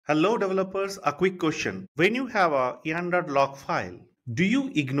Hello developers, a quick question. When you have a yarn.lock file, do you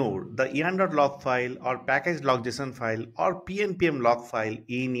ignore the yarn.lock file or package-lock.json file or pnpm-lock file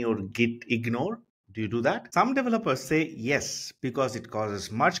in your git ignore? Do you do that? Some developers say yes because it causes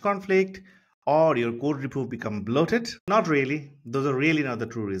much conflict or your code repo become bloated. Not really. Those are really not the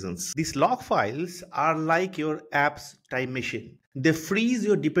true reasons. These log files are like your app's time machine. They freeze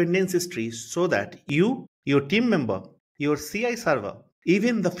your dependencies tree so that you, your team member, your CI server,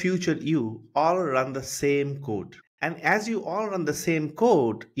 even the future you all run the same code. And as you all run the same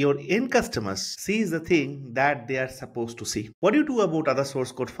code, your end customers sees the thing that they are supposed to see. What do you do about other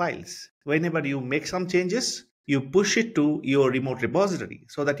source code files? Whenever you make some changes, you push it to your remote repository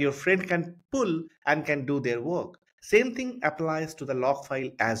so that your friend can pull and can do their work. Same thing applies to the log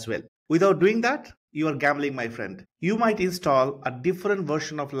file as well. Without doing that, you are gambling, my friend. You might install a different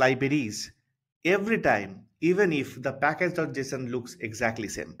version of libraries every time, even if the package.json looks exactly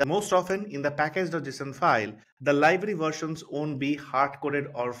same. Most often in the package.json file, the library versions won't be hard-coded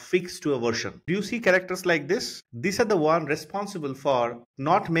or fixed to a version. Do you see characters like this? These are the one responsible for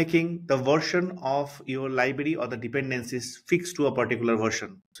not making the version of your library or the dependencies fixed to a particular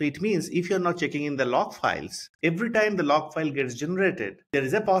version. So it means if you're not checking in the log files, every time the log file gets generated, there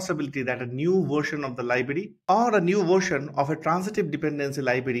is a possibility that a new version of the library or a new version of a transitive dependency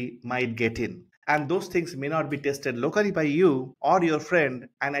library might get in. And those things may not be tested locally by you or your friend,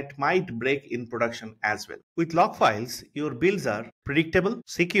 and it might break in production as well. With log files, your builds are predictable,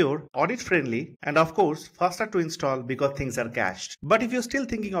 secure, audit friendly, and of course faster to install because things are cached. But if you're still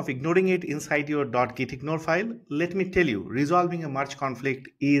thinking of ignoring it inside your .gitignore file, let me tell you, resolving a merge conflict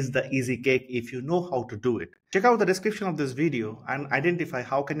is the easy cake if you know how to do it. Check out the description of this video and identify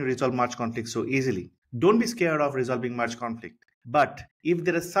how can you resolve merge conflict so easily. Don't be scared of resolving merge conflict. But if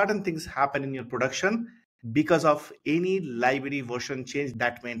there are certain things happen in your production because of any library version change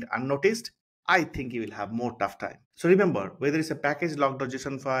that went unnoticed, I think you will have more tough time. So remember, whether it's a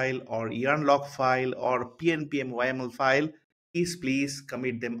package-lock.json file or yarn.lock file or pnpm-yaml file, please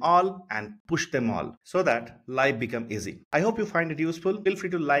commit them all and push them all so that life become easy. I hope you find it useful. Feel free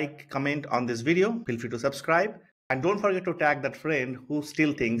to like, comment on this video. Feel free to subscribe. And don't forget to tag that friend who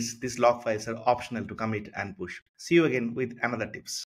still thinks these log files are optional to commit and push. See you again with another tips.